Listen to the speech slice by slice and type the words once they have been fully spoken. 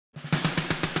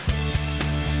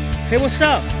Hey, what's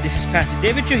up? This is Pastor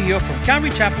David Trujillo from Calvary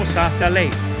Chapel, South LA,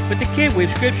 with the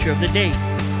KWAVE scripture of the day.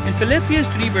 In Philippians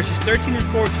 3 verses 13 and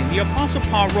 14, the Apostle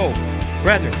Paul wrote,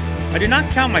 "Brethren, I do not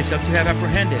count myself to have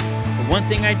apprehended, but one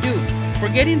thing I do,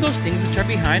 forgetting those things which are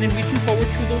behind and reaching forward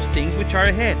to those things which are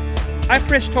ahead. I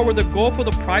press toward the goal for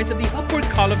the prize of the upward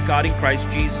call of God in Christ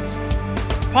Jesus."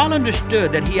 Paul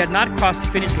understood that he had not crossed the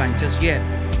finish line just yet,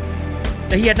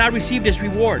 that he had not received his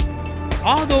reward.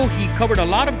 Although he covered a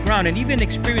lot of ground and even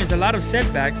experienced a lot of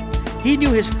setbacks, he knew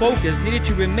his focus needed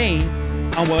to remain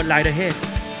on what lied ahead.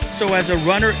 So as a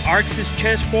runner arcs his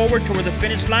chest forward toward the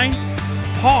finish line,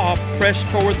 Paul pressed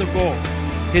toward the goal,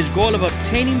 his goal of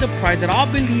obtaining the prize that all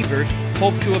believers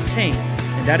hope to obtain,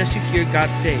 and that is to hear God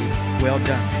say, "Well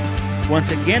done." Once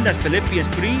again, that's Philippians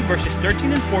 3 verses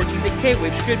 13 and 14, the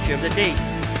KWAVE scripture of the day.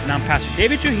 And I'm Pastor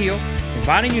David Trujillo,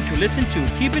 inviting you to listen to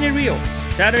Keeping It Real,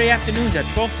 Saturday afternoons at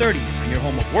 12:30 on your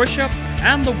home of worship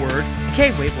and the Word,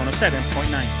 KWAVE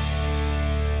 107.9.